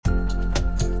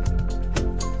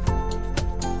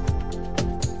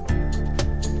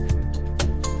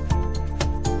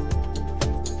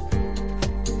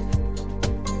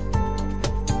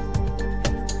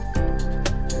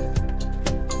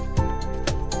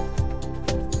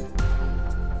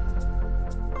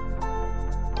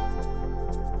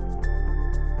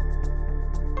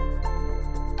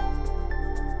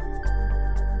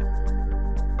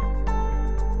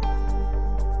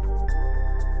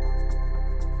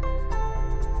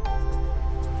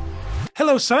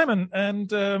Hello, Simon,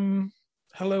 and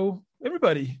hello,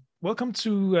 everybody. Welcome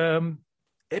to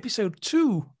episode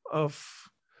 2 of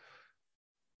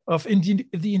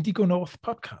the Indigo North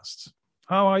podcast.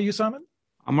 How are you, Simon?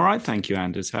 I'm all right, thank you,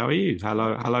 Anders. How are you?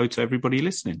 Hello to everybody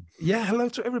listening. Yeah, hello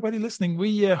to everybody listening.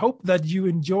 We hope that you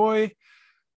enjoy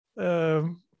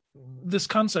this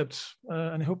concept,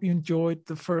 and I hope you enjoyed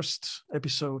the first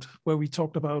episode where we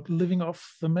talked about living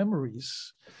off the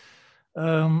memories.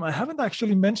 I haven't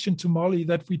actually mentioned to Molly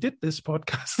that we did this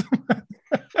podcast.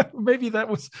 Maybe that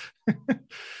was.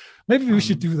 Maybe we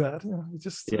should do that.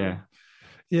 Yeah,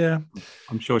 yeah.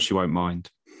 I'm sure she won't mind.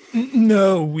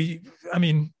 No, I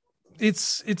mean,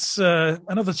 it's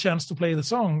another chance to play the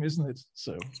song, isn't it?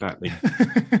 So exactly.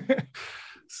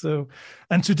 So,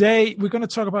 and today we're going to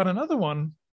talk about another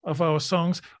one of our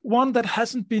songs, one that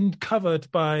hasn't been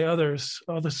covered by other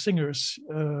singers,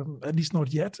 at least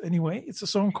not yet. Anyway, it's a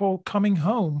song called "Coming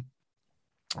Home."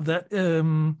 That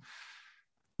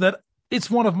it's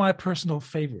one of my personal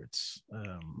favorites.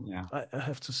 I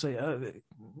have to say,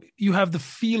 you have the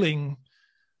feeling.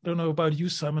 I don't know about you,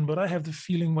 Simon, but I have the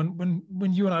feeling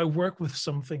when you and I work with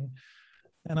something,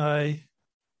 and I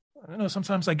know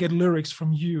sometimes I get lyrics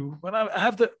from you, but I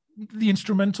have the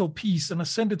instrumental piece and I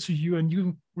send it to you and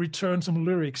you return some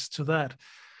lyrics to that.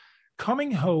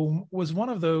 Coming Home was one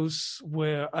of those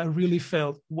where I really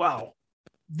felt, wow,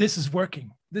 this is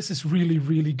working. This is really,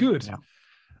 really good. Yeah.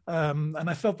 And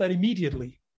I felt that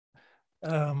immediately.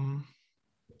 Can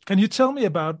you tell me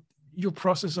about your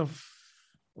process of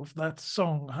that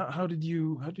song? How did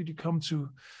you come to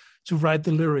write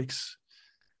the lyrics?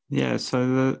 Yeah,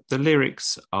 so the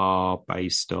lyrics are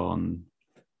based on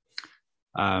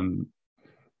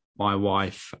my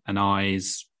wife and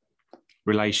I's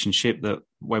relationship. That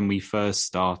when we first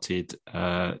started,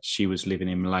 she was living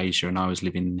in Malaysia and I was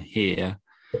living here.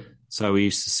 So we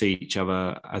used to see each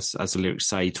other, as the lyrics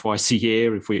say, twice a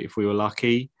year if we were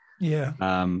lucky. Yeah.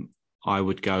 I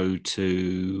would go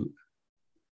to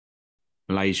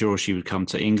Malaysia or she would come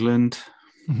to England.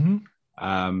 Mm-hmm.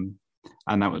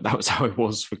 And that was how it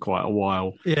was for quite a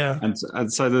while. Yeah. And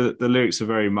so the lyrics are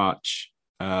very much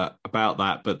about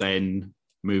that, but then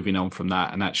moving on from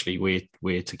that, and actually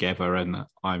we're together, and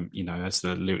I'm, as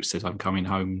the lyric says, I'm coming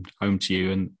home to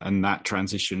you, and that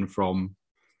transition from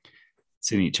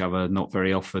seeing each other not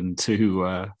very often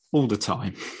to all the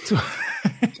time.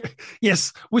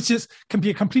 Yes, which can be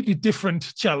a completely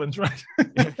different challenge, right?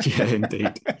 Yeah,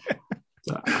 indeed.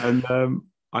 And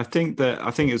I think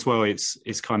as well,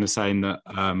 it's kind of saying that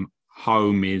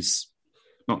home is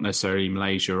not necessarily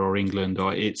Malaysia or England,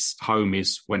 or it's home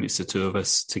is when it's the two of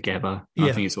us together. Yeah.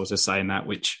 I think it's also saying that,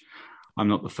 which I'm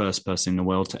not the first person in the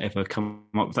world to ever come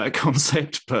up with that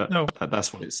concept, but no.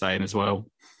 That's what it's saying as well.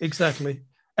 Exactly.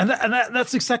 And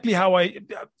that's exactly how when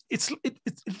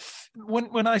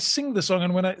I sing the song,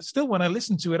 and when I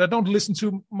listen to it, I don't listen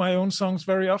to my own songs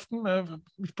very often.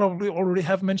 We probably already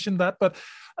have mentioned that, but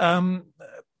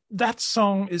that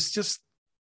song is just,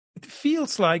 it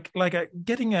feels like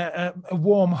getting a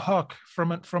warm hug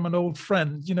from an old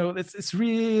friend. It's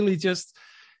really just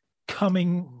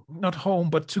coming, not home,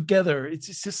 but together.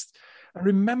 It's just, I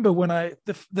remember when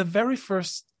the very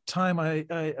first time I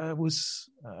was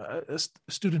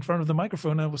stood in front of the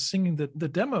microphone, I was singing the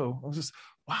demo. I was just,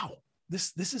 wow,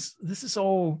 this is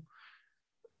all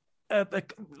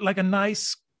like a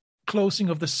nice closing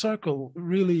of the circle,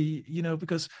 really,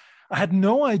 because I had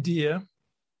no idea.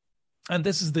 And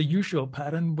this is the usual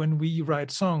pattern when we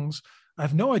write songs. I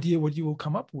have no idea what you will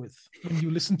come up with when you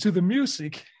listen to the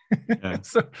music. Yeah.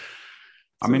 It's a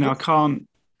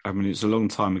long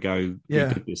time ago we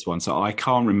did this one, so I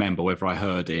can't remember whether I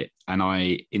heard it and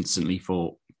I instantly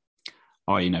thought,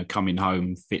 coming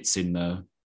home fits in the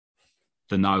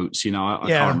notes. I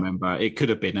can't remember. It could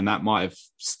have been, and that might have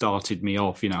started me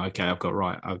off. Okay, I've got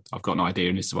an idea,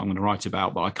 and this is what I'm going to write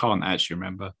about, but I can't actually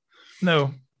remember.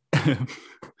 No.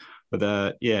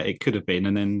 But it could have been,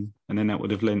 and then that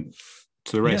would have lent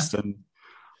to the rest. And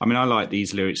I like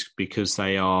these lyrics because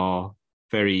they are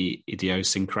very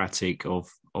idiosyncratic of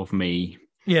me.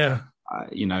 Yeah.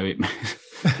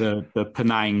 The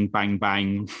Penang Bang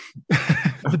Bang,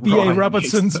 the B.A.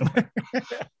 Robertsons.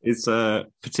 It's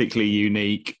particularly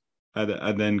unique,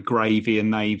 and then Gravy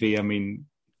and Navy.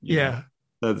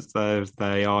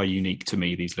 They are unique to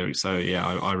me, these lyrics. So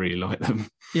I really like them.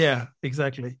 Yeah,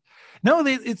 exactly. No,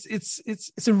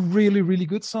 it's a really, really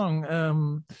good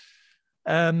song.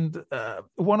 And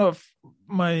one of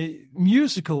my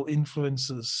musical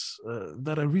influences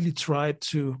that I really tried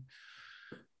to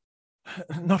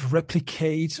not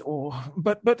replicate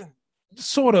but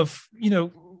sort of,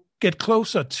 get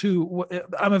closer to.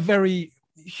 I'm a very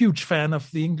huge fan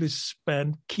of the English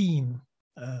band Keane,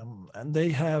 and they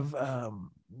have a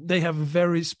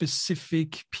very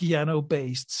specific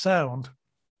piano-based sound,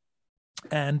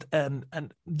 and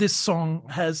this song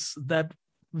has that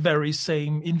very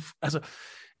same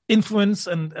influence,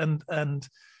 and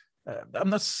I'm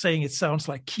not saying it sounds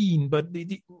like Keane, but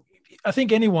I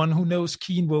think anyone who knows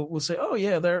Keane will say, oh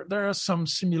yeah, there are some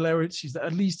similarities that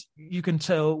at least you can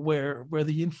tell where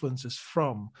the influence is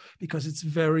from, because it's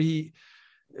very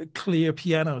clear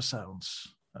piano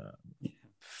sounds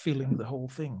filling the whole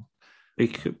thing.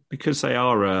 Because they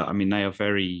are, they are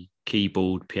very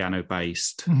keyboard piano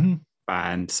based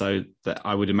band, so that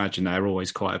I would imagine they're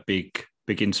always quite a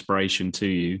big inspiration to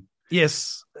you.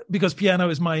 Yes, because piano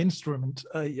is my instrument.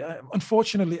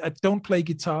 Unfortunately, I don't play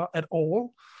guitar at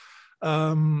all.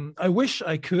 I wish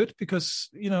I could, because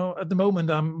at the moment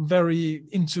I'm very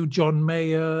into John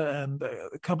Mayer and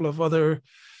a couple of other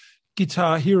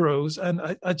guitar heroes,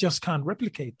 and I just can't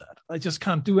replicate that. I just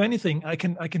can't do anything. I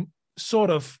can sort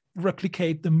of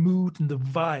replicate the mood and the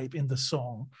vibe in the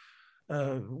song,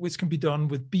 which can be done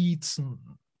with beats and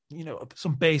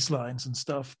some bass lines and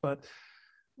stuff, but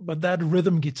that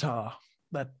rhythm guitar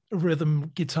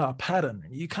pattern,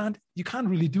 you can't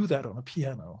really do that on a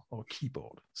piano or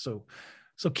keyboard. So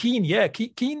Keane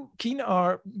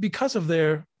are, because of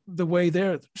the way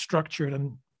they're structured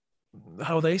and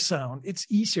how they sound, it's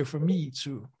easier for me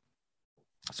to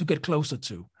get closer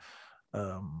to.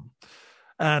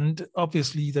 And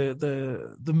obviously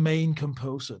the main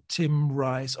composer, Tim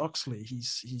Rice-Oxley,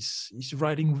 he's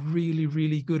writing really,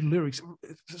 really good lyrics,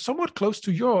 somewhat close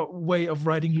to your way of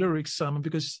writing lyrics, Simon,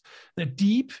 because they're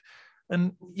deep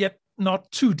and yet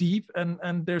not too deep,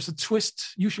 and there's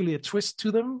usually a twist to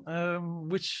them,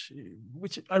 which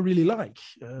I really like.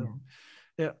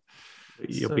 Yeah.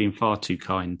 You're being far too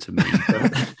kind to me.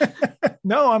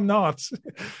 No, I'm not.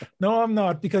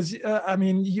 Because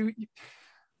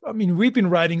we've been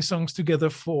writing songs together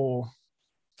for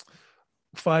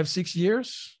 5-6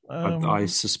 years. I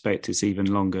suspect it's even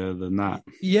longer than that.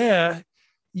 Yeah,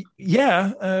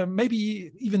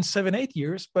 maybe even 7-8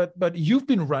 years. But you've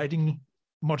been writing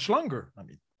much longer.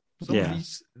 Some of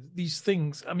these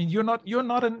things. You're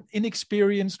not an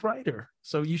inexperienced writer,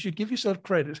 so you should give yourself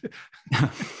credit.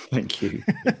 Thank you.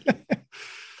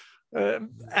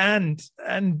 And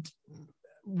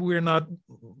we're not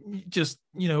just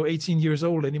 18 years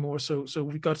old anymore, so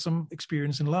we got some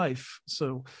experience in life,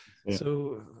 so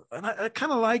and I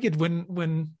kind of like it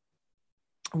when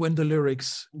the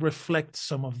lyrics reflect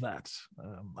some of that.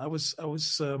 I was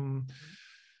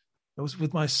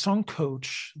with my song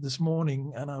coach this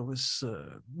morning, and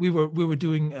we were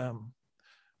doing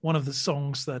one of the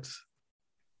songs that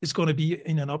is going to be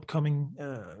in an upcoming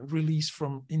release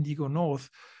from Indigo North,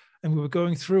 and we were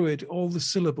going through it, all the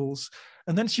syllables.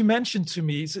 And then she mentioned to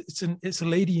me, it's a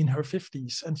lady in her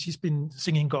 50s, and she's been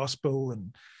singing gospel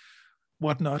and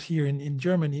whatnot here in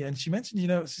Germany. And she mentioned,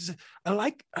 she said, I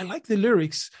like the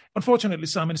lyrics. Unfortunately,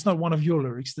 Simon, it's not one of your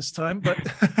lyrics this time, but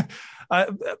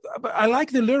I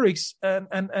like the lyrics,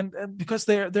 and because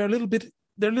they're a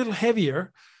little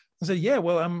heavier. I said, yeah,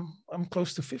 well, I'm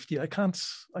close to 50. I can't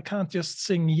just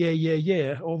sing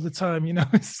yeah all the time.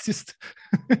 It's just.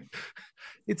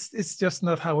 It's just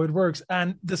not how it works.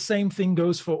 And the same thing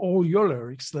goes for all your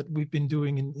lyrics that we've been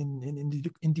doing in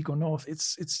Indigo North.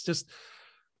 It's just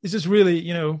really,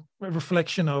 a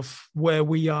reflection of where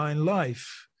we are in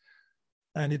life.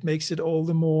 And it makes it all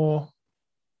the more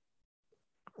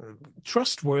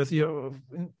trustworthy or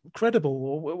credible,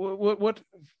 or what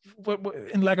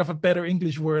in lack of a better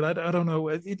English word, I don't know.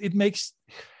 It makes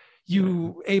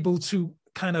you able to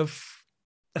kind of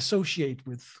associate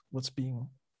with what's being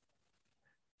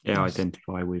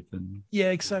identify with them. Yeah,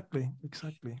 exactly.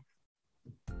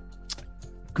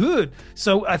 Good.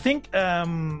 So I think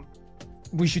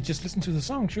we should just listen to the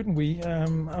song, shouldn't we?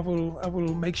 I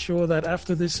will make sure that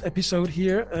after this episode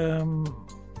here,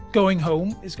 Going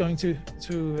Home is going to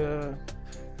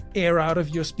air out of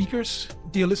your speakers,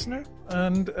 dear listener,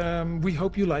 and we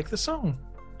hope you like the song.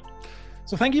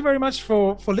 So thank you very much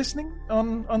for listening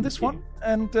on this one,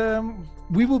 and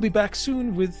we will be back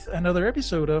soon with another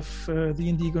episode of the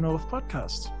Indigo North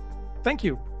podcast. Thank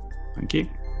you. Thank you.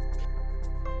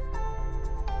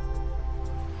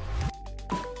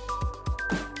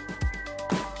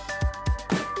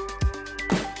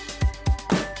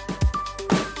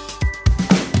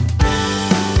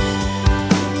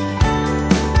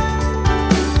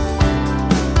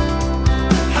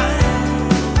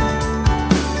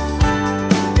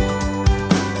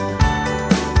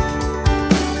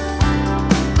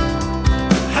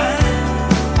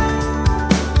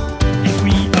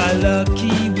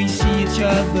 Lucky we see each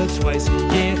other other twice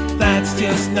a year. That's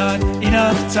just not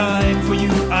enough time for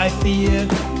you, I fear.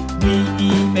 We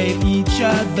email each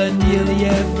other nearly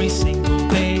every single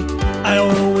day. I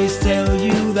always tell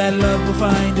you that love will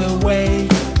find a way.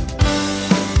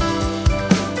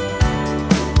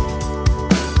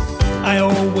 I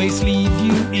always leave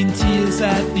you in tears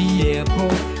at the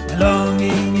airport. My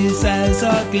longing is as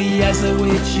ugly as a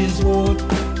witch's ward.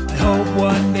 I hope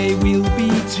one day we'll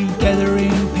be together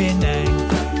in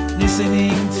Penang,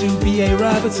 listening to B.A.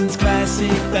 Robertson's classic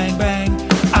Bang Bang.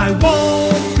 I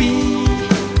won't be